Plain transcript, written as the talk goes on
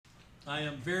I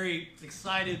am very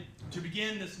excited to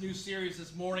begin this new series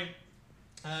this morning.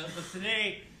 But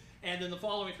today and in the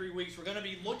following 3 weeks, we're going to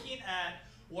be looking at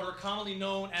what are commonly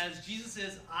known as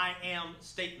Jesus' I am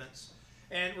statements.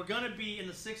 And we're going to be in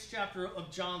the 6th chapter of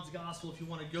John's Gospel if you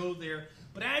want to go there.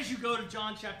 But as you go to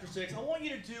John chapter 6, I want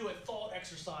you to do a thought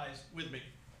exercise with me.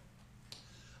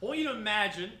 I want you to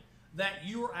imagine that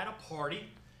you are at a party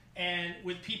and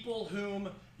with people whom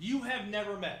you have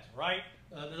never met, right?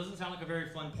 That doesn't sound like a very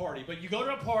fun party, but you go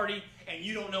to a party and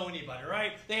you don't know anybody,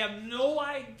 right? They have no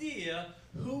idea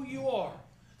who you are.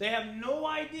 They have no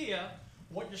idea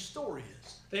what your story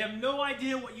is. They have no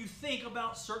idea what you think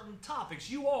about certain topics.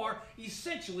 You are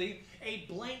essentially a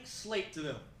blank slate to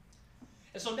them.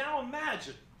 And so now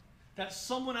imagine that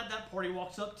someone at that party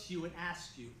walks up to you and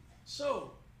asks you,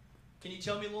 "So, can you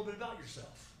tell me a little bit about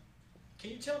yourself?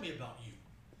 Can you tell me about you?"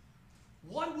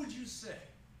 What would you say?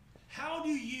 How do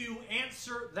you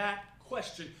answer that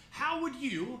question? How would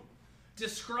you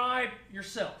describe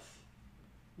yourself?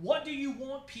 What do you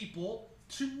want people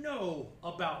to know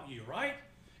about you, right?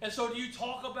 And so do you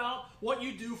talk about what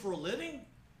you do for a living?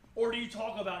 Or do you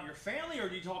talk about your family? Or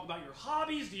do you talk about your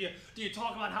hobbies? Do you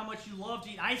talk about how much you love to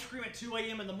eat ice cream at 2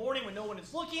 a.m. in the morning when no one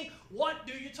is looking? What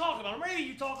do you talk about? Or maybe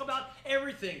you talk about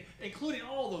everything, including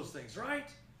all those things, right?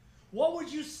 What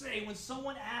would you say when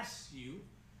someone asks you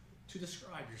to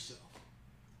describe yourself?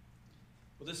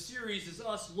 Well, this series is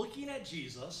us looking at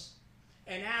Jesus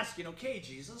and asking, okay,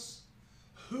 Jesus,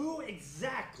 who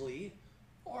exactly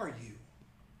are you?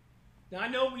 Now, I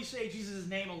know we say Jesus'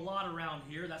 name a lot around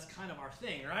here. That's kind of our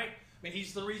thing, right? I mean,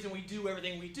 he's the reason we do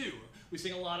everything we do. We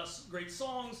sing a lot of great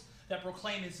songs that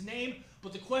proclaim his name,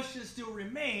 but the question still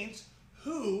remains,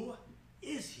 who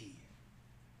is he?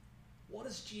 What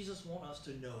does Jesus want us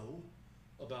to know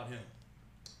about him?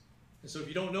 And so if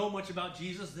you don't know much about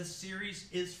Jesus, this series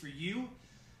is for you.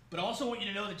 But I also want you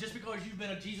to know that just because you've been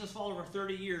a Jesus follower for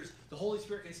 30 years, the Holy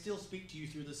Spirit can still speak to you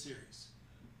through this series.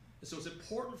 And so it's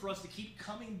important for us to keep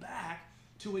coming back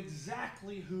to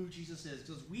exactly who Jesus is.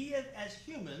 Because we as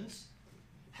humans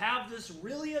have this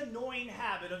really annoying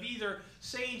habit of either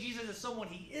saying Jesus is someone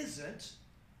he isn't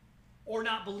or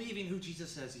not believing who Jesus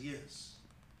says he is.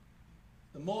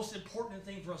 The most important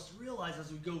thing for us to realize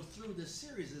as we go through this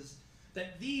series is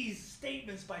that these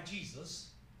statements by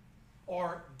Jesus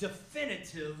are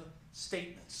definitive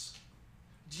statements.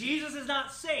 Jesus is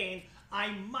not saying, I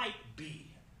might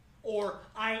be, or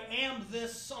I am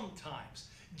this sometimes.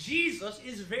 Jesus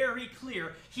is very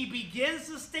clear. He begins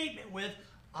the statement with,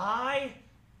 I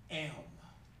am.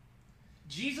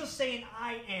 Jesus saying,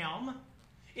 I am,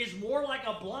 is more like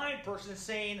a blind person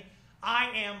saying, I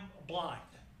am blind.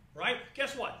 Right?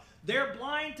 Guess what? They're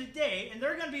blind today, and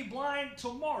they're going to be blind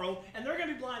tomorrow, and they're going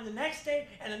to be blind the next day,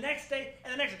 and the next day,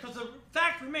 and the next day. Because the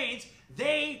fact remains,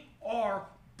 they are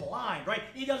blind, right?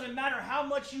 It doesn't matter how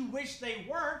much you wish they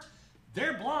weren't,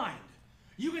 they're blind.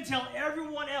 You can tell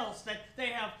everyone else that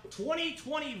they have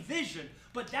 20/20 vision,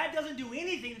 but that doesn't do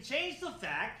anything to change the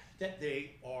fact that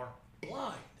they are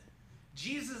blind.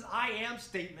 Jesus' I am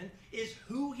statement is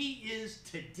who he is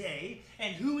today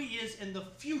and who he is in the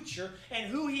future and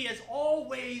who he has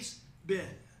always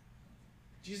been.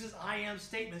 Jesus' I am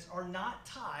statements are not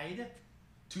tied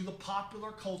to the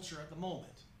popular culture at the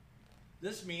moment.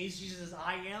 This means Jesus'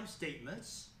 I am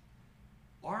statements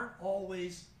aren't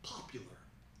always popular.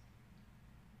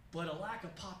 But a lack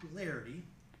of popularity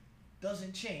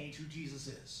doesn't change who Jesus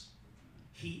is.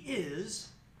 He is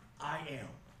I am.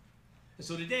 And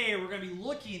so today we're going to be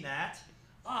looking at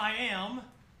I am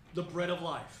the bread of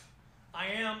life. I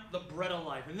am the bread of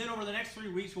life. And then over the next 3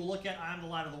 weeks we'll look at I am the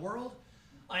light of the world.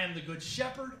 I am the good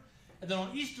shepherd. And then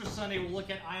on Easter Sunday we'll look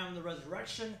at I am the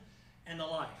resurrection and the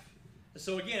life. And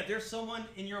so again, if there's someone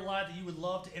in your life that you would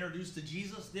love to introduce to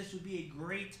Jesus, this would be a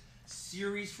great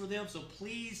series for them. So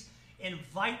please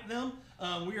invite them.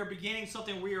 We are beginning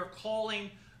something we are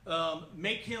calling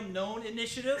Make Him Known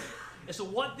Initiative. And so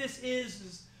what this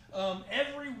is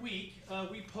every week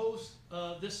we post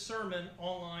this sermon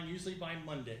online, usually by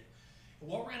Monday. And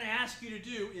what we're going to ask you to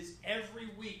do is every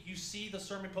week you see the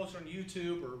sermon posted on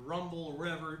YouTube or Rumble or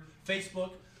wherever,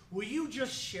 Facebook, will you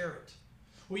just share it?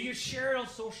 Will you share it on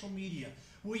social media?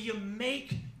 Will you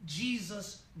make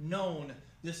Jesus known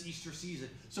this Easter season?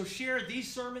 So share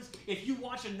these sermons. If you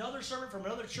watch another sermon from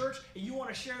another church and you want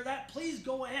to share that, please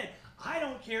go ahead. I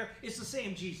don't care. It's the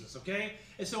same Jesus, okay?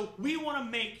 And so we want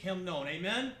to make him known.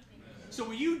 Amen? Amen. So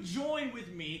will you join with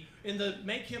me in the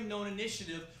Make Him Known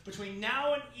initiative between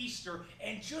now and Easter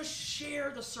and just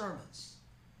share the sermons?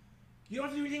 You don't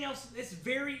have to do anything else. It's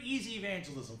very easy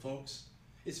evangelism, folks.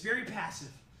 It's very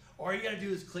passive. All you got to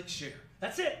do is click share.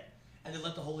 That's it. And then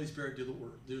let the Holy Spirit do the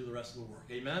work, do the rest of the work.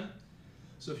 Amen?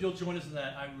 So if you'll join us in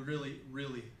that, I would really,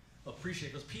 really appreciate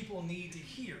it, because people need to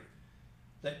hear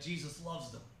that Jesus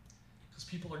loves them, because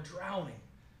people are drowning.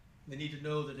 They need to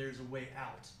know that there's a way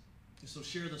out. And so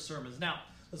share the sermons. Now,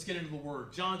 let's get into the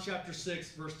Word. John chapter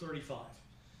 6, verse 35.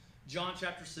 John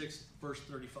chapter 6, verse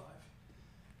 35. It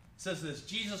says this,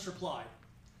 Jesus replied,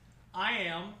 I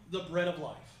am the bread of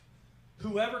life.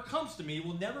 Whoever comes to me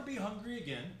will never be hungry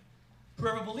again.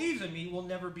 Whoever believes in me will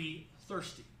never be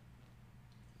thirsty.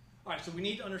 All right, so we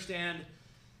need to understand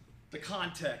the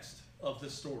context of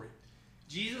this story.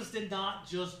 Jesus did not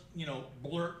just,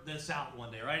 blurt this out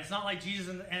one day, right? It's not like Jesus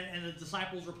and the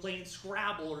disciples were playing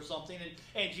Scrabble or something,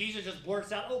 and Jesus just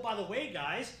blurts out, oh, by the way,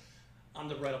 guys, I'm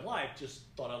the bread of life. Just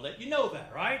thought I'd let you know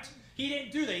that, right? He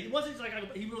didn't do that. It wasn't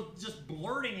like he was just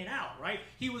blurting it out, right?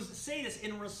 He was saying this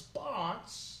in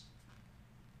response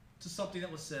to something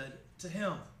that was said to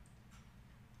him.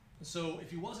 And so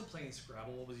if he wasn't playing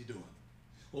Scrabble, what was he doing?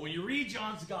 Well, when you read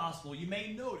John's gospel, you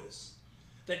may notice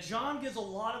that John gives a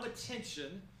lot of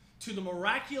attention to the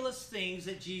miraculous things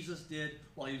that Jesus did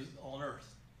while he was on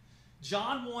earth.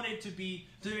 John wanted to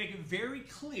make it very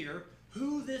clear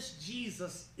who this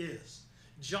Jesus is.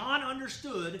 John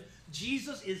understood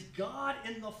Jesus is God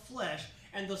in the flesh,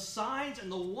 and the signs and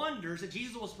the wonders that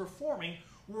Jesus was performing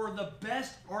were the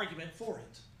best argument for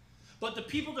it. But the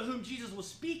people to whom Jesus was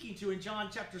speaking to in John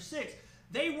chapter 6,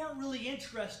 they weren't really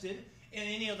interested in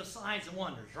any of the signs and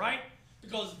wonders, right?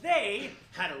 Because they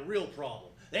had a real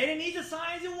problem. They didn't need the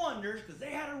signs and wonders because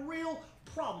they had a real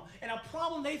problem. And a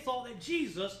problem they thought that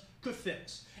Jesus could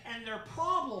fix. And their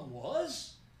problem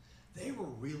was they were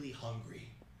really hungry.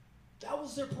 That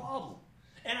was their problem.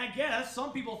 And I guess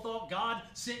some people thought God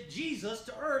sent Jesus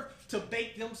to earth to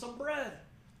bake them some bread.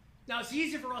 Now, it's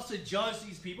easy for us to judge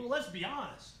these people. Let's be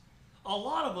honest. A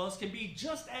lot of us can be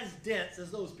just as dense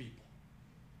as those people.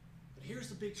 But here's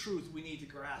the big truth we need to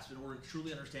grasp in order to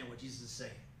truly understand what Jesus is saying.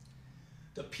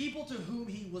 The people to whom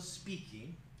he was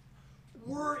speaking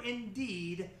were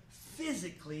indeed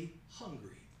physically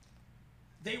hungry.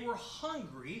 They were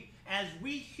hungry as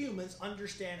we humans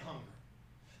understand hunger.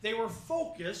 They were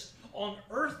focused on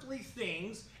earthly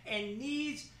things and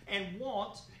needs and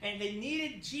wants, and they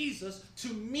needed Jesus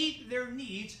to meet their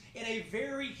needs in a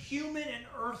very human and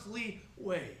earthly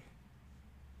way.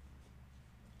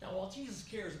 Now, while Jesus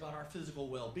cares about our physical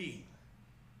well-being,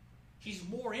 he's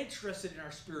more interested in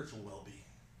our spiritual well-being.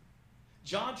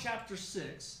 John chapter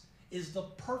 6 is the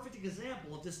perfect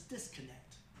example of this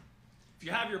disconnect. If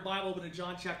you have your Bible open in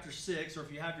John chapter 6, or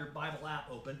if you have your Bible app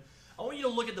open, I want you to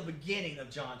look at the beginning of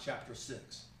John chapter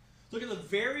 6. Look at the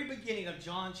very beginning of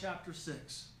John chapter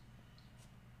 6.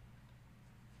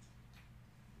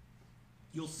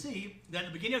 You'll see that at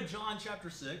the beginning of John chapter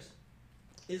 6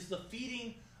 is the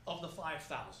feeding of the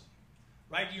 5,000.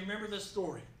 Right? Do you remember this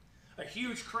story? A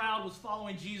huge crowd was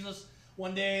following Jesus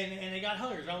one day, and they got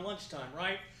hungry around lunchtime,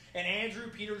 right? And Andrew,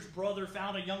 Peter's brother,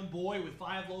 found a young boy with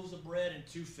 5 loaves of bread and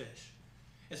 2 fish.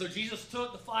 And so Jesus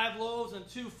took the 5 loaves and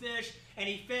 2 fish, and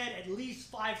he fed at least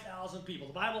 5,000 people.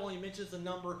 The Bible only mentions the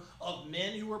number of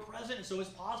men who were present, and so it's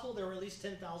possible there were at least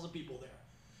 10,000 people there.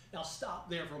 Now stop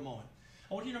there for a moment.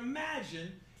 I want you to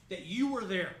imagine that you were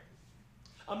there.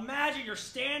 Imagine you're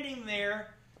standing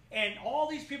there, and all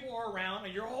these people are around,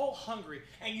 and you're all hungry,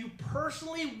 and you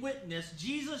personally witness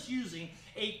Jesus using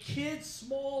a kid's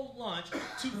small lunch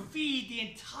to feed the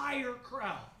entire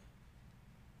crowd.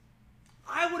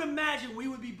 I would imagine we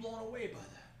would be blown away by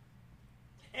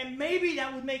that. And maybe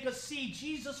that would make us see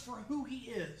Jesus for who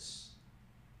he is.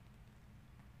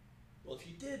 Well, if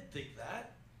you did think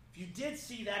that, if you did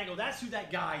see that and go, that's who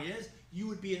that guy is, you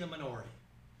would be in the minority.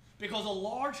 Because a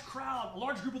large crowd, a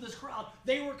large group of this crowd,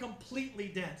 they were completely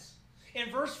dense. In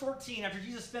verse 14, after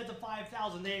Jesus fed the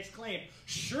 5,000, they exclaimed,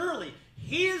 surely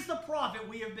he is the prophet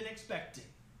we have been expecting.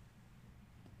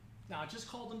 Now, I just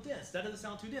called them dense. That doesn't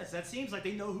sound too dense. That seems like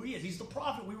they know who he is. He's the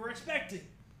prophet we were expecting.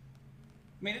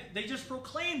 I mean, they just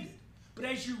proclaimed it. But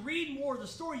as you read more of the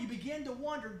story, you begin to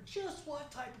wonder just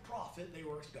what type of prophet they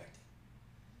were expecting.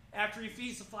 After he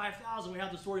feeds the 5,000, we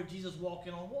have the story of Jesus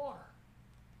walking on water.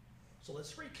 So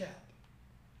let's recap.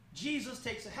 Jesus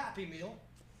takes a Happy Meal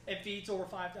and feeds over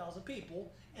 5,000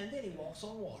 people, and then he walks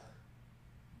on water.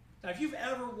 Now, if you've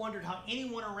ever wondered how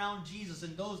anyone around Jesus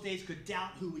in those days could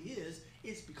doubt who he is,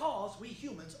 it's because we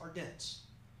humans are dense.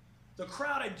 The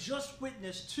crowd had just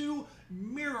witnessed 2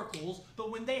 miracles,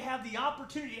 but when they have the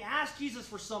opportunity to ask Jesus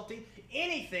for something,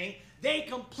 anything, they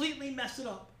completely mess it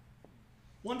up.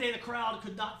 One day the crowd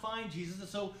could not find Jesus, and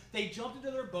so they jumped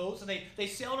into their boats and they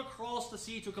sailed across the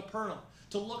sea to Capernaum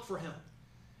to look for him.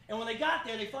 And when they got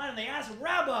there, they find him, they asked him,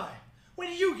 Rabbi, when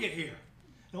did you get here?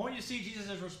 And I want you to see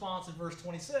Jesus' response in verse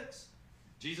 26.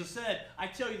 Jesus said, I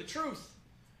tell you the truth.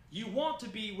 You want to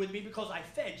be with me because I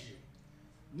fed you,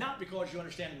 not because you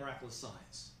understand the miraculous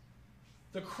signs.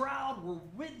 The crowd were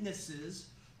witnesses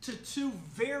to two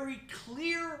very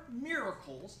clear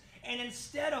miracles, and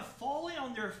instead of falling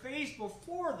on their face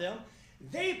before them,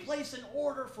 they placed an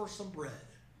order for some bread.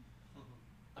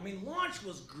 I mean, lunch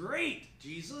was great,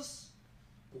 Jesus.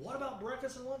 But what about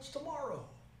breakfast and lunch tomorrow?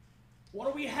 What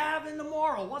are we having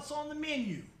tomorrow? What's on the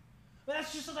menu?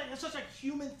 That's such a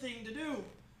human thing to do.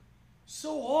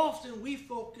 So often we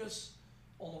focus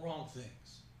on the wrong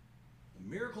things. The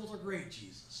miracles are great,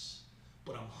 Jesus,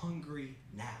 but I'm hungry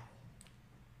now.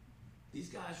 These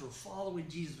guys were following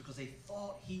Jesus because they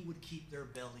thought he would keep their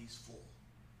bellies full.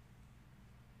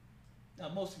 Now,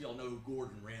 most of y'all know who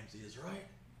Gordon Ramsay is, right?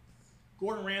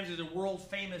 Gordon Ramsay is a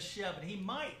world-famous chef, and he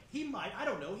might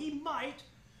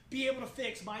be able to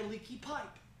fix my leaky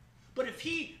pipe. But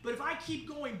if I keep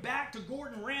going back to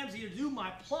Gordon Ramsay to do my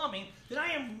plumbing, then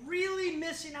I am really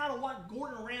missing out on what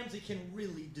Gordon Ramsay can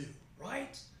really do,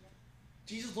 right?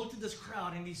 Jesus looked at this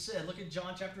crowd and he said, look at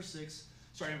John chapter 6,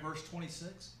 starting in verse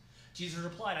 26. Jesus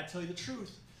replied, I tell you the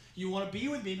truth. You want to be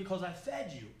with me because I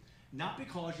fed you, not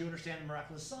because you understand the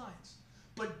miraculous signs.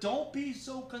 But don't be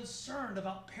so concerned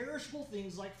about perishable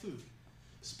things like food.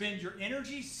 Spend your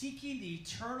energy seeking the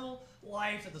eternal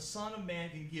life that the Son of Man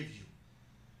can give you.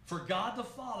 For God the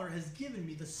Father has given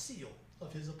me the seal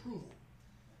of his approval.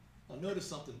 Now notice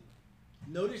something.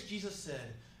 Notice Jesus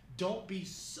said, don't be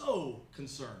so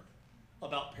concerned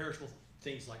about perishable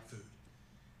things like food.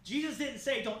 Jesus didn't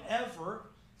say don't ever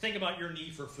think about your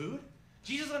need for food.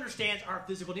 Jesus understands our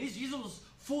physical needs. Jesus was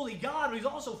fully God, but he's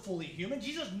also fully human.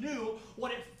 Jesus knew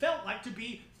what it felt like to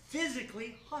be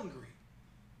physically hungry.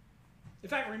 In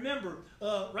fact, remember,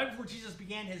 right before Jesus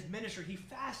began his ministry, he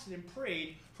fasted and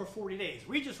prayed for 40 days.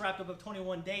 We just wrapped up a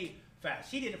 21-day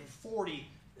fast. He did it for 40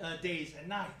 days and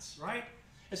nights, right?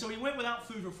 And so he went without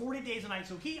food for 40 days and nights,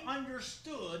 so he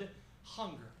understood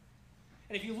hunger.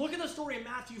 And if you look at the story in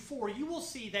Matthew 4, you will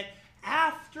see that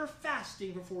after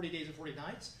fasting for 40 days and 40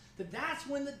 nights, that's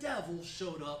when the devil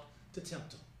showed up to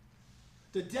tempt him.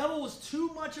 The devil was too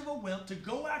much of a wimp to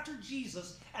go after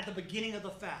Jesus at the beginning of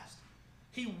the fast.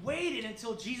 He waited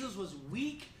until Jesus was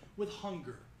weak with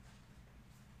hunger.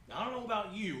 Now, I don't know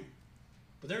about you,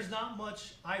 but there's not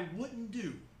much I wouldn't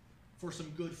do for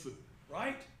some good food,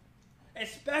 right?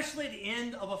 Especially at the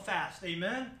end of a fast,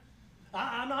 amen?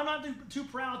 I'm not too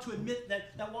proud to admit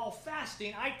that while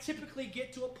fasting, I typically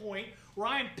get to a point where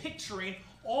I am picturing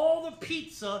all the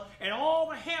pizza and all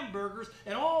the hamburgers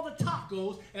and all the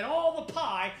tacos and all the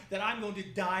pie that I'm going to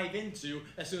dive into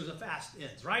as soon as the fast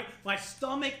ends, right? My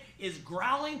stomach is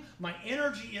growling, my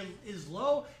energy is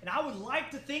low, and I would like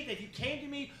to think that if you came to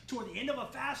me toward the end of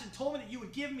a fast and told me that you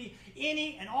would give me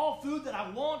any and all food that I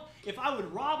want, if I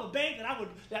would rob a bank,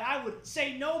 that I would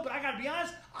say no, but I got to be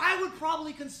honest, I would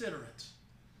probably consider it.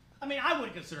 I mean, I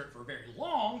wouldn't consider it for very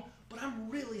long, but I'm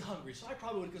really hungry, so I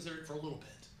probably would consider it for a little bit.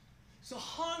 So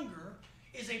hunger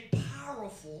is a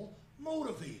powerful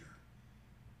motivator.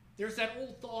 There's that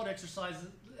old thought exercise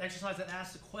that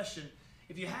asks the question,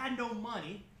 if you had no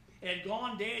money and had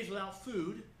gone days without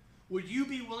food, would you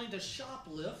be willing to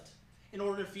shoplift in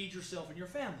order to feed yourself and your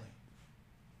family?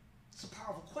 It's a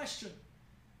powerful question.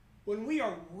 When we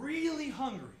are really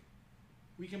hungry,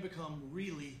 we can become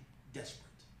really desperate.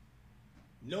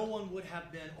 No one would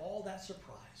have been all that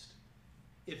surprised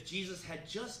if Jesus had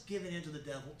just given in to the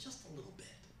devil just a little bit.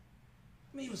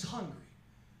 I mean, he was hungry,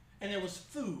 and there was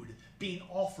food being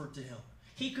offered to him.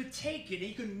 He could take it, and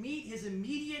he could meet his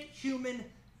immediate human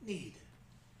need.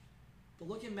 But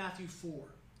look in Matthew 4,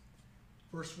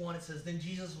 verse 1. It says, Then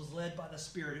Jesus was led by the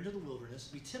Spirit into the wilderness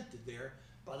to be tempted there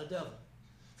by the devil.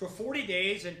 For 40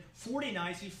 days and 40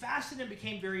 nights he fasted and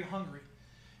became very hungry.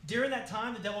 During that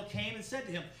time, the devil came and said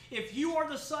to him, If you are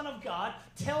the Son of God,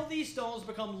 tell these stones to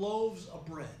become loaves of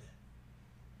bread.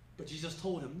 But Jesus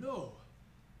told him, No.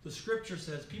 The scripture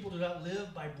says, people do not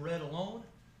live by bread alone,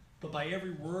 but by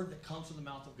every word that comes from the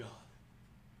mouth of God.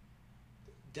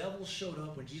 The devil showed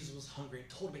up when Jesus was hungry and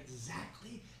told him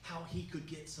exactly how he could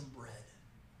get some bread.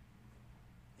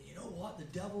 And you know what? The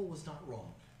devil was not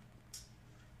wrong.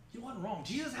 He wasn't wrong.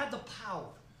 Jesus had the power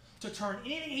to turn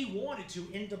anything he wanted to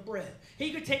into bread.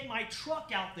 He could take my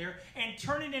truck out there and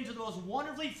turn it into the most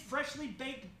wonderfully freshly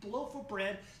baked loaf of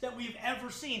bread that we've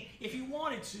ever seen if he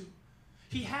wanted to.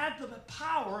 He had the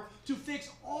power to fix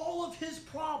all of his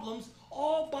problems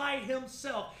all by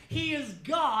himself. He is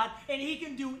God, and he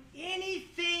can do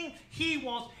anything he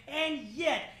wants. And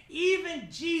yet, even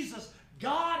Jesus,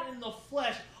 God in the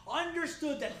flesh,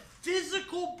 understood that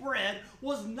physical bread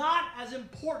was not as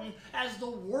important as the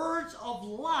words of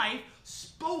life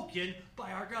spoken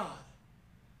by our God.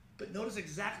 But notice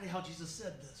exactly how Jesus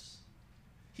said this.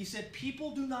 He said,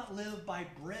 people do not live by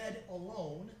bread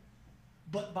alone,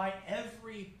 but by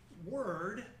every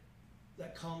word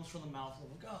that comes from the mouth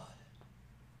of God.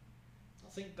 Now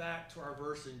think back to our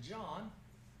verse in John,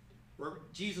 where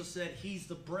Jesus said he's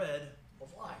the bread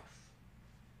of life.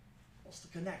 What's the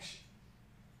connection?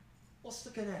 What's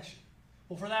the connection?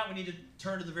 Well, for that, we need to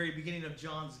turn to the very beginning of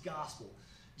John's gospel.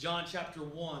 John chapter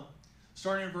 1,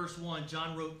 starting in verse 1,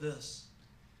 John wrote this.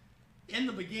 In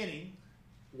the beginning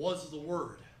was the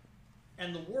Word,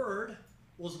 and the Word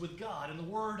was with God, and the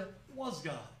Word was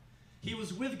God. He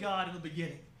was with God in the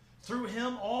beginning. Through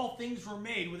him all things were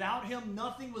made. Without him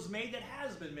nothing was made that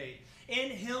has been made. In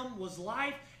him was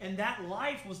life, and that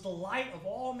life was the light of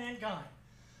all mankind.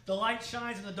 The light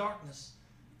shines in the darkness,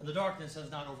 and the darkness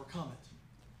has not overcome it.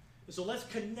 And so let's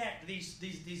connect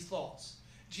these thoughts.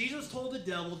 Jesus told the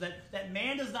devil that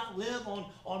man does not live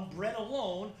on bread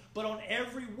alone, but on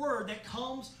every word that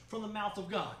comes from the mouth of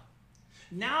God.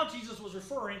 Now Jesus was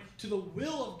referring to the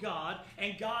will of God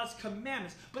and God's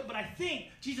commandments. But I think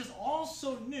Jesus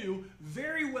also knew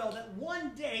very well that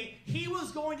one day he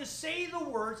was going to say the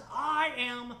words, I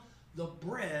am the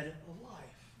bread of life.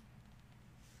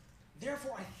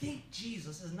 Therefore, I think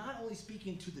Jesus is not only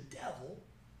speaking to the devil,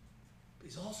 but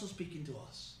he's also speaking to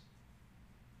us.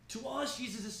 To us,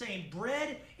 Jesus is saying,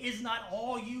 bread is not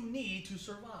all you need to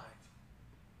survive.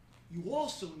 You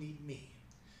also need me,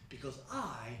 because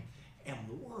I am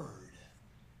the Word.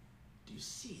 Do you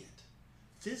see it?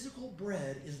 Physical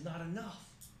bread is not enough.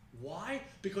 Why?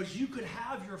 Because you could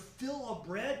have your fill of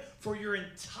bread for your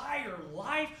entire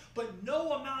life, but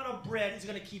no amount of bread is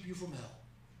going to keep you from hell.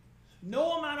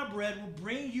 No amount of bread will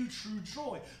bring you true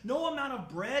joy. No amount of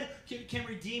bread can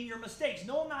redeem your mistakes.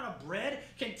 No amount of bread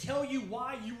can tell you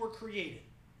why you were created.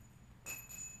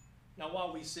 Now,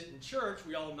 while we sit in church,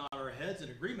 we all nod our heads in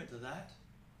agreement to that.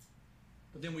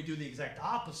 But then we do the exact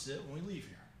opposite when we leave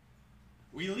here.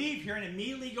 We leave here and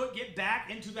immediately get back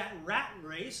into that rat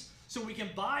race so we can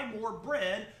buy more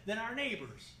bread than our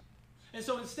neighbors. And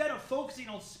so instead of focusing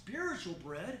on spiritual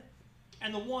bread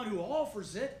and the one who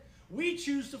offers it, we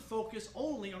choose to focus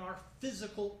only on our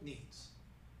physical needs.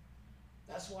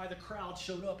 That's why the crowd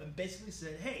showed up and basically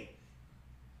said, hey,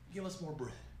 give us more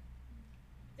bread.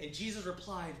 And Jesus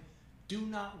replied, do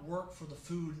not work for the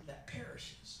food that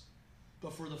perishes,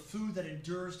 but for the food that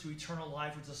endures to eternal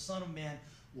life, which the Son of Man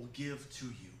will give to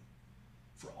you.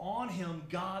 For on him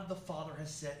God the Father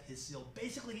has set his seal.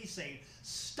 Basically, he's saying,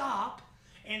 stop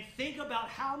and think about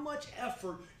how much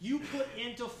effort you put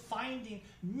into finding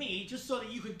me just so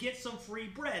that you could get some free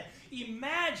bread.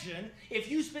 Imagine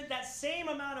if you spent that same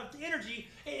amount of energy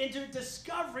into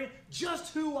discovering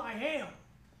just who I am.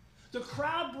 The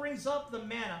crowd brings up the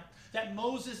manna that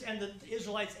Moses and the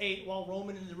Israelites ate while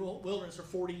roaming in the wilderness for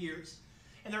 40 years.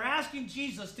 And they're asking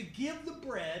Jesus to give the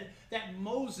bread that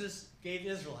Moses gave the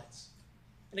Israelites.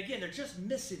 And again, they're just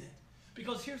missing it.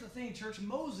 Because here's the thing, church.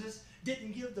 Moses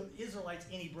didn't give the Israelites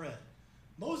any bread.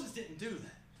 Moses didn't do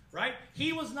that, right?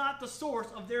 He was not the source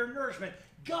of their nourishment.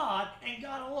 God and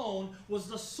God alone was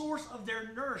the source of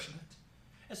their nourishment.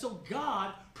 And so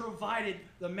God provided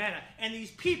the manna. And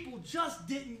these people just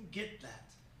didn't get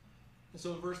that. And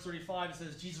so in verse 35 it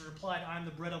says, Jesus replied, I am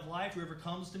the bread of life. Whoever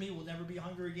comes to me will never be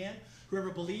hungry again. Whoever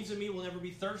believes in me will never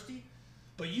be thirsty.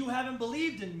 But you haven't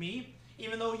believed in me,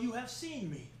 even though you have seen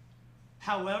me.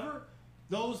 However,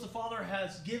 those the Father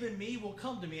has given me will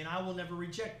come to me, and I will never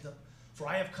reject them. For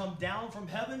I have come down from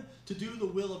heaven to do the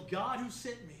will of God who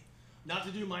sent me, not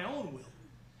to do my own will.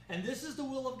 And this is the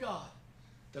will of God,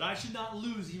 that I should not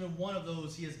lose even one of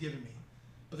those he has given me,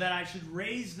 but that I should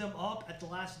raise them up at the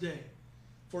last day.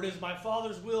 For it is my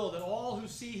Father's will that all who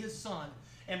see his Son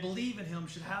and believe in him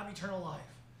should have eternal life.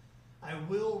 I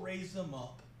will raise them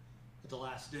up at the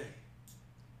last day.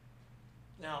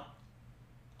 Now,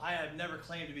 I have never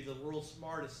claimed to be the world's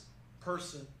smartest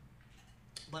person,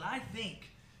 but I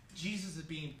think Jesus is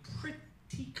being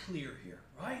pretty clear here,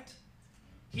 right?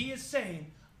 He is saying,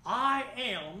 I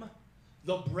am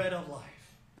the bread of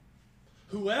life.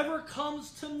 Whoever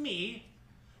comes to me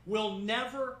will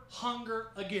never hunger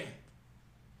again.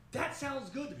 That sounds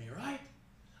good to me, right?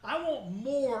 I want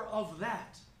more of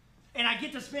that. And I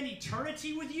get to spend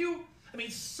eternity with you? I mean,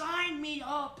 sign me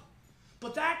up.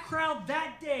 But that crowd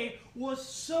that day was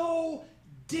so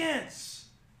dense.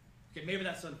 Okay, maybe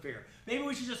that's unfair. Maybe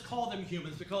we should just call them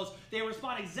humans because they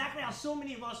respond exactly how so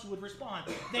many of us would respond.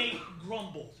 They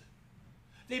grumbled.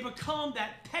 They become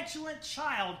that petulant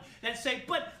child that say,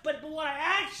 but what I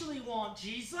actually want,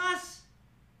 Jesus,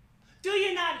 Do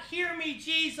you not hear me,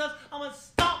 Jesus? I'm going to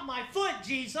stomp my foot,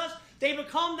 Jesus. They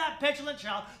become that petulant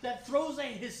child that throws a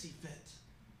hissy fit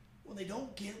when they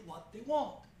don't get what they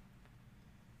want.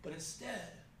 But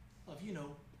instead of,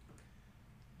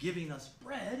 giving us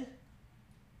bread,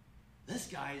 this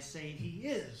guy is saying he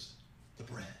is the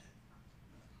bread.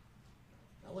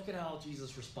 Now look at how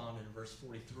Jesus responded in verse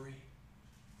 43.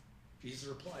 Jesus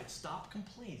replied, "Stop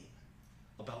complaining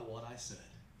about what I said."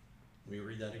 Let me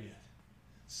read that again.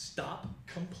 Stop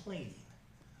complaining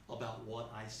about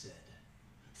what I said.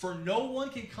 For no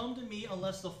one can come to me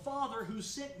unless the Father who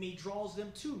sent me draws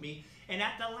them to me, and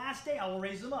at the last day I will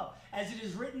raise them up. As it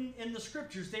is written in the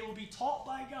Scriptures, they will be taught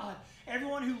by God.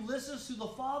 Everyone who listens to the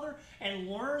Father and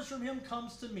learns from him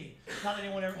comes to me. Not that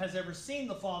anyone has ever seen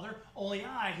the Father, only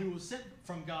I, who was sent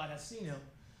from God, has seen him.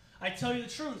 I tell you the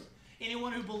truth,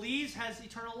 anyone who believes has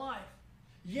eternal life.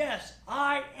 Yes,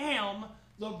 I am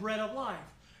the bread of life.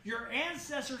 Your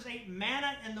ancestors ate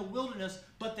manna in the wilderness,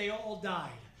 but they all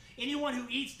died. Anyone who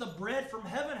eats the bread from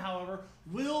heaven, however,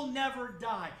 will never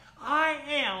die. I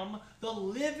am the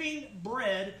living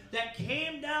bread that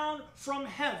came down from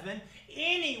heaven.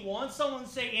 Anyone, someone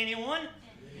say anyone,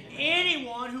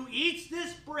 anyone who eats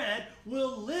this bread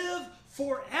will live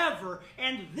forever.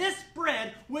 And this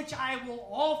bread, which I will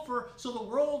offer so the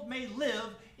world may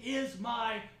live, is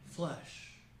my flesh.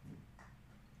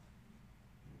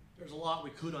 There's a lot we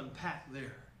could unpack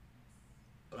there,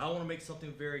 but I want to make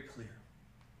something very clear.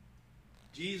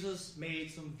 Jesus made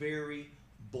some very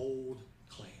bold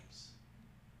claims.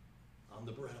 I'm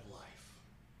the bread of life.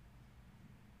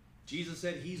 Jesus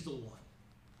said he's the one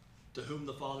to whom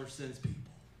the Father sends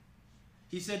people.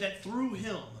 He said that through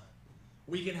him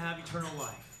we can have eternal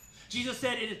life. Jesus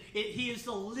said he is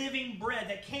the living bread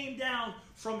that came down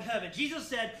from heaven. Jesus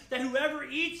said that whoever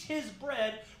eats his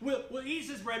bread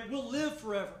will live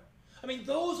forever. I mean,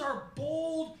 those are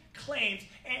bold claims,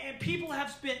 and people have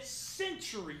spent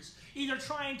centuries either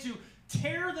trying to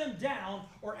tear them down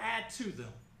or add to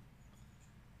them.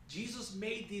 Jesus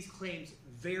made these claims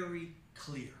very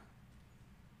clear.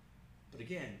 But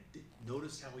again,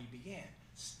 notice how he began.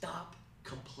 Stop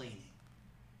complaining.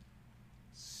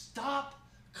 Stop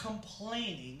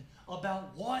complaining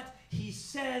about what he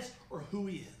says or who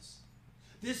he is.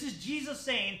 This is Jesus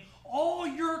saying, all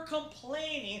your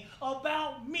complaining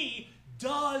about me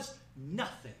does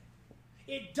nothing.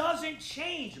 It doesn't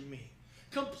change me.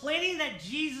 Complaining that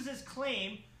Jesus'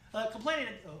 claim, that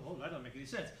doesn't make any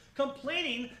sense.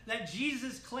 Complaining that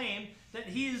Jesus' claim that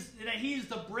he is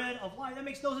the bread of life, that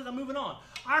makes no sense. I'm moving on.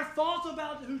 Our thoughts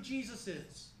about who Jesus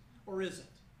is or isn't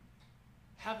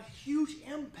have a huge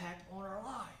impact on our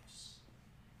lives.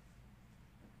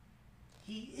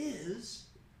 He is,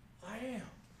 I am.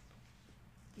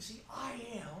 You see, I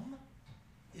am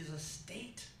is a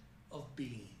state of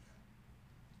being.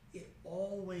 It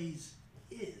always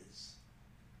is.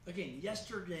 Again,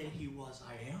 yesterday he was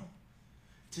I am.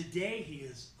 Today he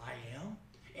is I am.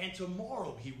 And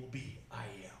tomorrow he will be I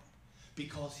am.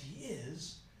 Because he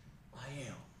is I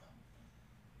am.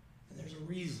 And there's a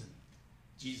reason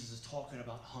Jesus is talking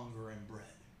about hunger and bread.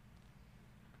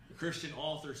 The Christian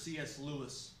author C.S.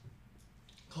 Lewis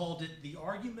called it the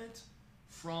argument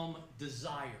from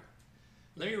desire.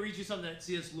 Let me read you something that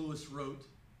C.S. Lewis wrote.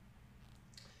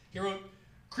 He wrote,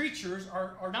 creatures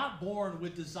are not born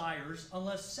with desires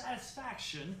unless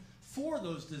satisfaction for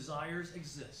those desires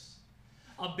exists.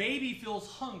 A baby feels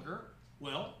hunger.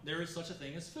 Well, there is such a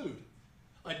thing as food.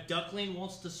 A duckling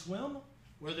wants to swim.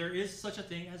 Well, there is such a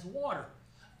thing as water.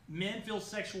 Men feel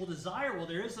sexual desire. Well,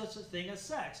 there is such a thing as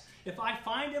sex. If I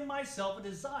find in myself a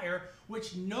desire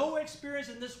which no experience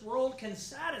in this world can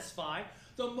satisfy,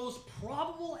 the most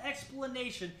probable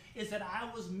explanation is that I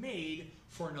was made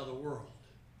for another world.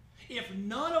 If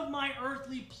none of my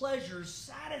earthly pleasures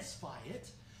satisfy it,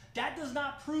 that does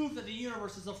not prove that the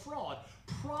universe is a fraud.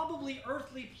 Probably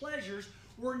earthly pleasures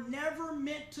were never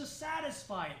meant to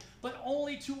satisfy it, but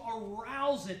only to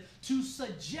arouse it, to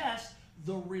suggest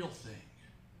the real thing.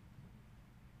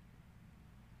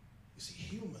 You see,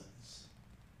 humans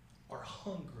are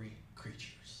hungry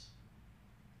creatures.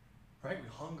 Right? We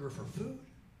hunger for food.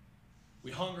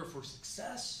 We hunger for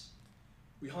success.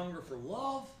 We hunger for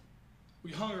love.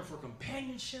 We hunger for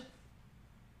companionship.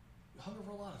 We hunger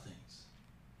for a lot of things.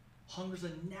 Hunger is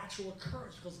a natural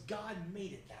occurrence because God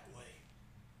made it that way.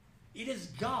 It is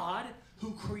God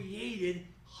who created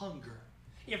hunger.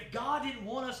 If God didn't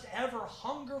want us to ever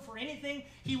hunger for anything,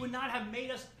 he would not have made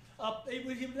us he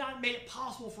would not have made it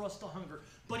possible for us to hunger.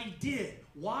 But he did.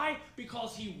 Why?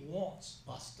 Because he wants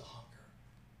us to hunger.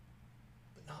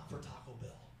 But not for Taco Bell,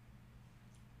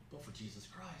 but for Jesus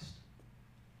Christ.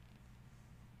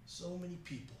 So many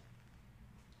people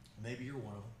Maybe you're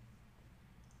one of them.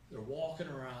 They're walking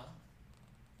around,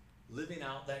 living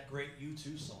out that great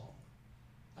U2 song,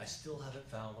 I still haven't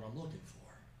found what I'm looking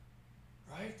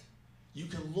for, right? You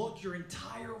can look your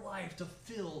entire life to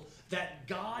fill that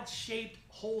God-shaped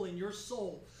hole in your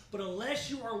soul. But unless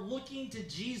you are looking to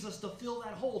Jesus to fill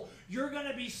that hole, you're going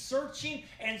to be searching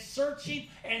and searching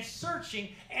and searching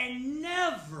and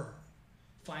never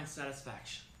find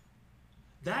satisfaction.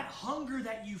 That hunger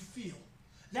that you feel,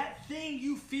 that thing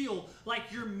you feel like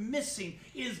you're missing,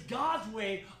 is God's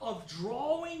way of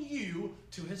drawing you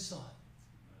to his Son.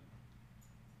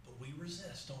 But we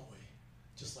resist, don't we?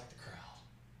 Just like the crowd.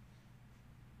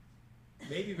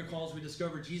 Maybe because we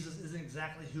discovered Jesus isn't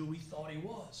exactly who we thought he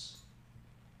was.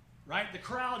 Right? The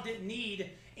crowd didn't need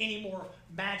any more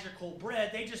magical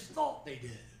bread. They just thought they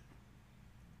did.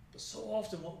 But so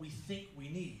often what we think we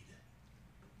need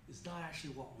is not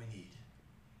actually what we need.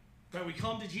 Right? We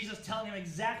come to Jesus telling him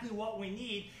exactly what we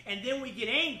need, and then we get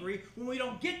angry when we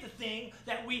don't get the thing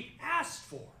that we asked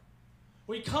for.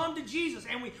 We come to Jesus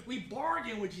and we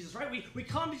bargain with Jesus, right? We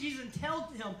come to Jesus and tell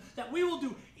him that we will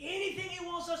do anything he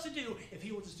wants us to do if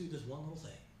he will just do this one little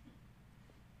thing.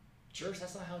 Church,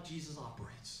 that's not how Jesus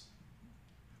operates.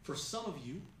 For some of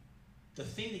you, the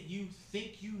thing that you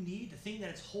think you need, the thing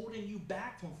that is holding you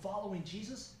back from following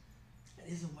Jesus, that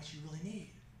isn't what you really need.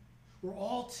 We're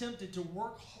all tempted to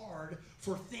work hard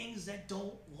for things that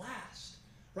don't last.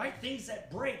 Right? Things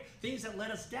that break, things that let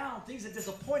us down, things that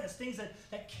disappoint us, things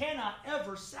that cannot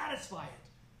ever satisfy it.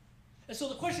 And so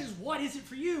the question is, what is it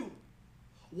for you?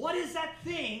 What is that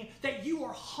thing that you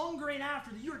are hungering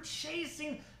after, that you're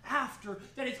chasing after,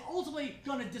 that is ultimately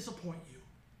going to disappoint you?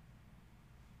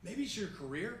 Maybe it's your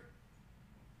career.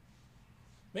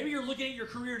 Maybe you're looking at your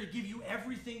career to give you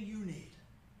everything you need.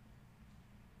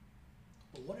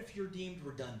 But what if you're deemed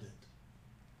redundant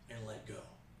and let go?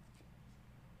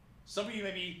 Some of you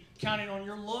may be counting on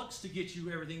your looks to get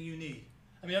you everything you need.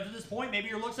 I mean, up to this point, maybe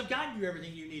your looks have gotten you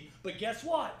everything you need. But guess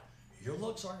what? Your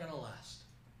looks aren't going to last.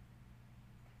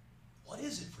 What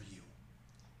is it for you?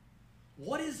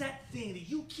 What is that thing that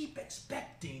you keep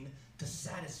expecting to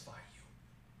satisfy you?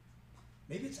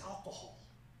 Maybe it's alcohol.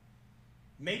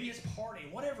 Maybe it's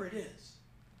partying, whatever it is.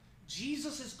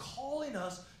 Jesus is calling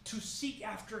us to seek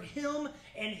after him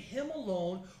and him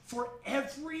alone for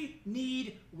every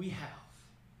need we have.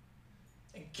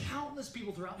 And countless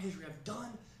people throughout history have done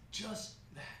just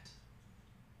that.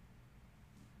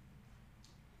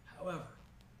 However,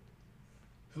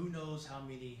 who knows how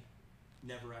many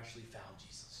never actually found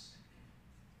Jesus?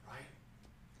 Right?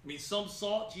 I mean, some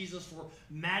sought Jesus for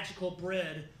magical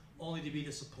bread only to be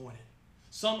disappointed.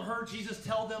 Some heard Jesus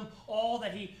tell them all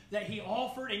that he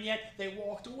offered, and yet they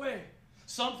walked away.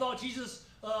 Some thought Jesus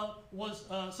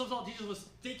was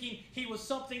thinking he was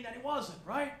something that he wasn't,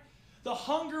 right? The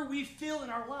hunger we feel in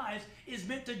our lives is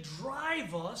meant to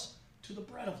drive us to the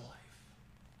bread of life.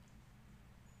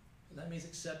 And that means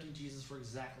accepting Jesus for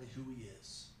exactly who he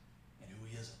is and who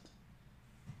he isn't.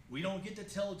 We don't get to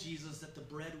tell Jesus that the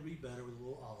bread would be better with a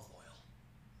little olive oil.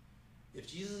 If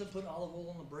Jesus had put olive oil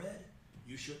on the bread,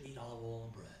 you shouldn't eat olive oil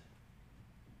on bread.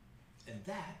 And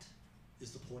that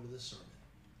is the point of this sermon.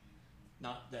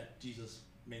 Not that Jesus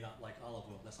may not like olive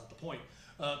oil. That's not the point.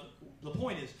 The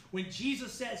point is, when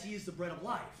Jesus says he is the bread of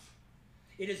life,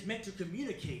 it is meant to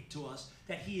communicate to us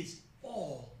that he is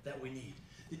all that we need.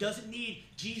 It doesn't need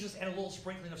Jesus and a little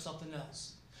sprinkling of something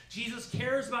else. Jesus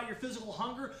cares about your physical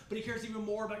hunger, but he cares even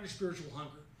more about your spiritual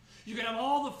hunger. You can have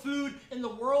all the food in the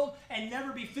world and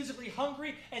never be physically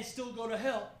hungry and still go to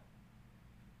hell.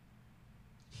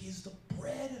 He is the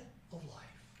bread of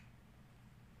life.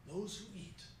 Those who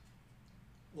eat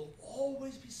will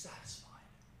always be satisfied.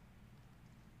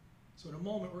 So in a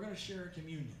moment, we're going to share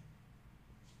communion.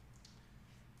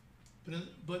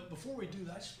 But before we do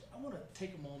that, I want to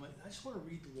take a moment. I just want to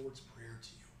read the Lord's Prayer to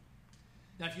you.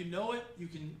 Now, if you know it, you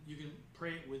can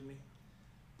pray it with me.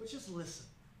 But just listen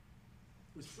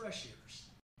with fresh ears.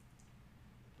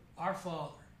 Our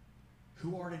Father,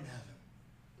 who art in heaven,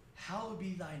 hallowed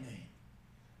be thy name.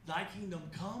 Thy kingdom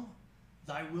come,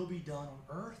 thy will be done on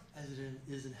earth as it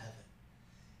is in heaven.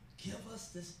 Give us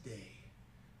this day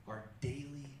our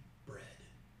daily bread,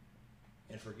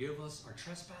 and forgive us our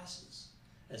trespasses,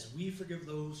 as we forgive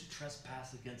those who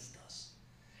trespass against us.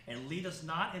 And lead us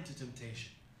not into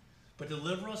temptation, but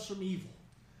deliver us from evil.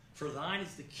 For thine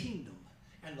is the kingdom,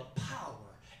 and the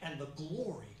power, and the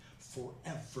glory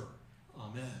forever.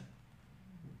 Amen.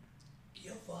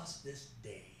 Give us this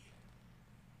day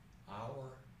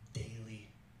our daily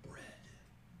bread.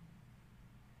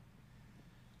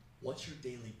 What's your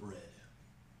daily bread?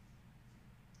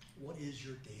 What is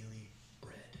your daily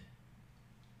bread?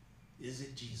 Is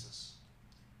it Jesus?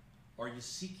 Are you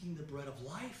seeking the bread of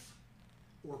life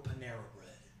or Panera bread?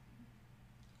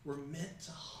 We're meant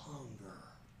to hunger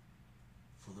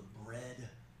for the bread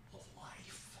of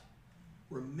life.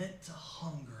 We're meant to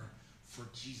hunger for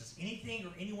Jesus. Anything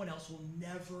or anyone else will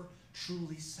never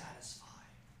truly satisfy.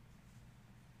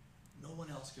 No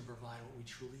one else can provide what we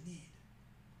truly need.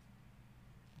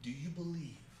 Do you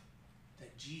believe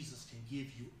that Jesus can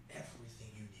give you everything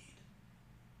you need?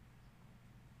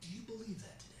 Do you believe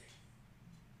that today?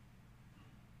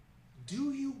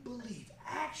 Do you believe,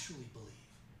 actually believe,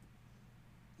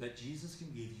 that Jesus can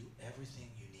give you everything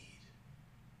you need?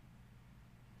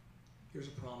 Here's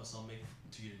a promise I'll make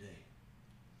to you today.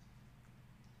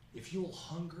 If you will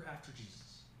hunger after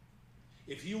Jesus,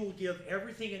 if you will give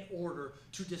everything in order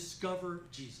to discover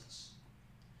Jesus,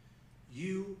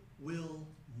 you will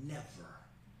never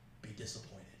be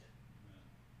disappointed.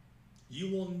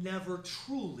 You will never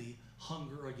truly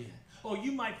hunger again. Oh,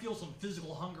 you might feel some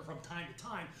physical hunger from time to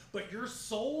time, but your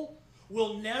soul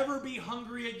will never be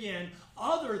hungry again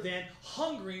other than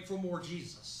hungering for more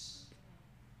Jesus.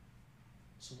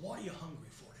 So what are you hungry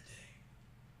for today?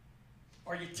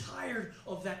 Are you tired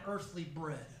of that earthly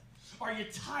bread? Are you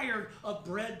tired of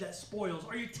bread that spoils?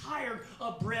 Are you tired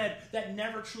of bread that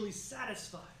never truly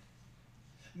satisfies?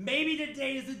 Maybe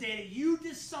today is the day that you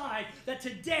decide that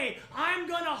today I'm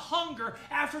going to hunger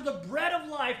after the bread of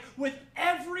life with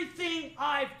everything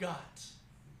I've got.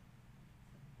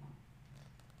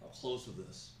 I'll close with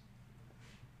this.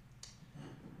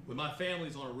 When my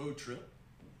family's on a road trip,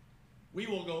 we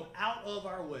will go out of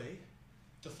our way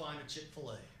to find a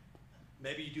Chick-fil-A.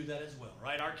 Maybe you do that as well,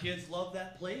 right? Our kids love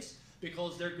that place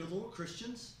because they're good little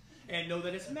Christians and know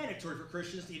that it's mandatory for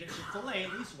Christians to eat at Chick-fil-A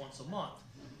at least once a month.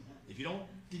 If you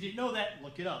didn't know that,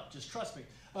 look it up. Just trust me.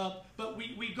 But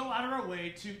we go out of our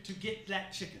way to get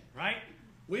that chicken, right?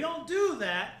 We don't do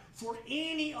that for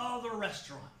any other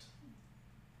restaurant.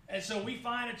 And so we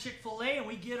find a Chick-fil-A and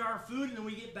we get our food and then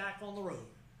we get back on the road.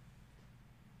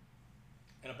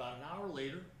 And about an hour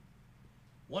later,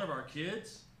 one of our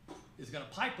kids is going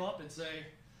to pipe up and say,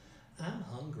 "I'm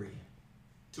hungry."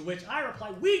 To which I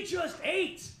reply, "We just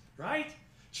ate," right?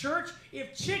 Church,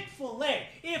 if Chick-fil-A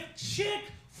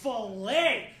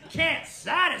can't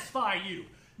satisfy you,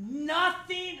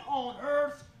 nothing on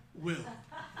earth will.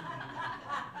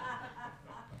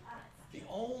 The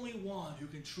only one who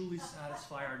can truly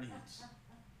satisfy our needs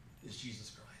is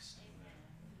Jesus Christ.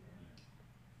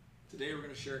 Today we're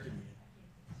going to share communion.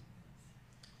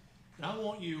 And I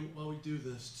want you, while we do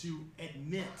this, to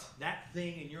admit that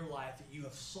thing in your life that you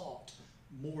have sought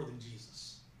more than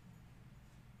Jesus.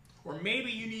 Or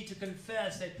maybe you need to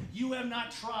confess that you have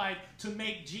not tried to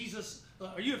make Jesus,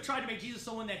 or you have tried to make Jesus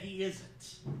someone that he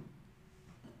isn't.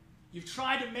 You've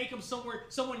tried to make him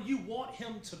someone you want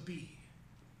him to be.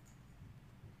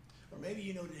 Or maybe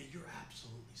you know today you're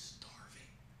absolutely starving.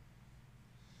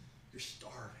 You're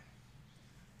starving.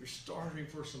 You're starving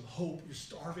for some hope. You're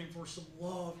starving for some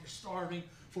love. You're starving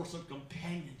for some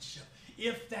companionship.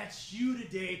 If that's you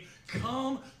today,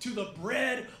 come to the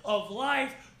bread of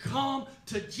life. Come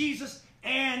to Jesus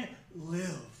and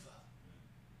live.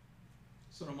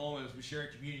 So in a moment, as we share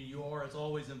communion, you are, as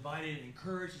always, invited and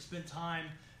encouraged to spend time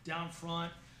down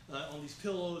front on these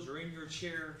pillows or in your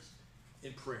chairs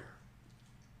in prayer.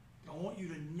 I want you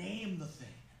to name the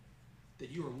thing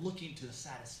that you are looking to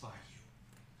satisfy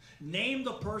you. Name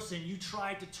the person you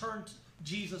tried to turn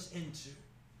Jesus into.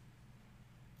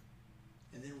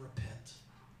 And then repent.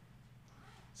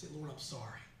 Say, "Lord, I'm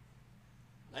sorry.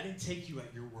 I didn't take you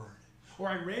at your word. Or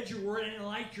I read your word and I didn't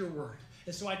like your word.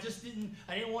 And so I didn't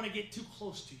want to get too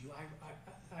close to you. I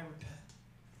repent.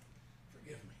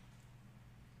 Forgive me."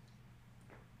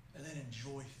 And then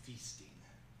enjoy feasting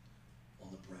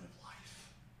on the bread of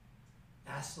life.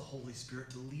 Ask the Holy Spirit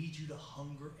to lead you to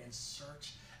hunger and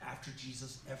search after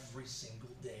Jesus every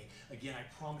single day. Again, I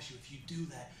promise you, if you do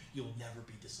that, you'll never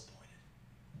be disappointed.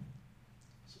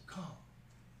 So come.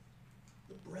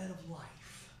 The bread of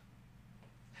life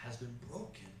has been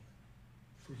broken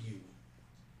for you.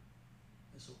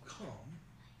 And so come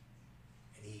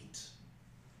and eat.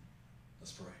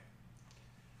 Let's pray.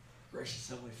 Gracious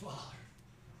Heavenly Father,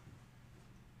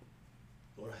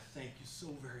 Lord, I thank you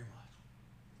so very much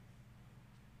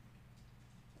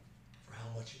for how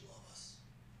much you love us.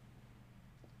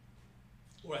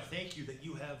 Lord, I thank you that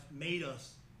you have made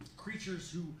us creatures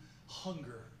who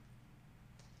hunger.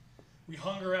 We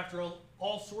hunger after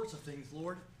all sorts of things,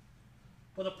 Lord.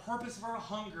 But the purpose of our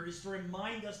hunger is to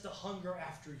remind us to hunger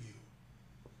after you.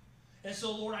 And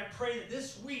so, Lord, I pray that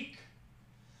this week,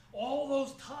 all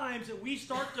those times that we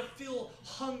start to feel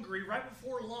hungry right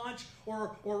before lunch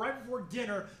or right before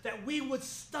dinner, that we would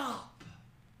stop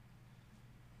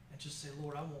and just say,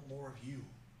 Lord, I want more of you.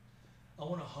 I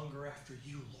want to hunger after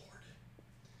you, Lord.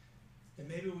 And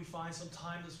maybe we find some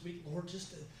time this week, Lord,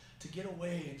 just to get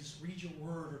away and just read your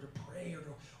word or to pray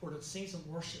or to sing some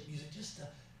worship music, just to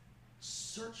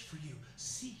search for you,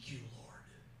 seek you, Lord.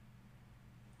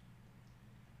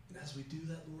 And as we do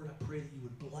that, Lord, I pray that you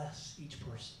would bless each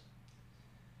person,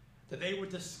 that they would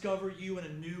discover you in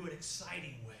a new and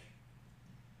exciting way.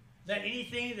 That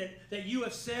anything that you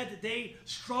have said that they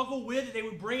struggle with, that they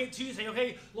would bring it to you and say,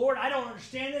 okay, Lord, I don't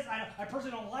understand this. I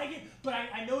personally don't like it, but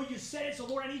I know you said it, so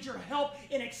Lord, I need your help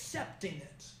in accepting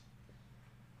it.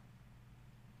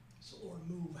 So Lord,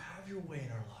 move. Have your way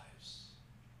in our lives.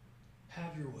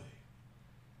 Have your way.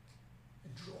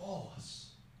 And draw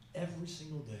us every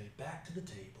single day back to the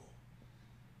table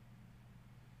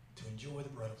to enjoy the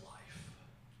bread of life.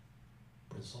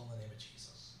 Praise all in the name of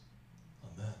Jesus.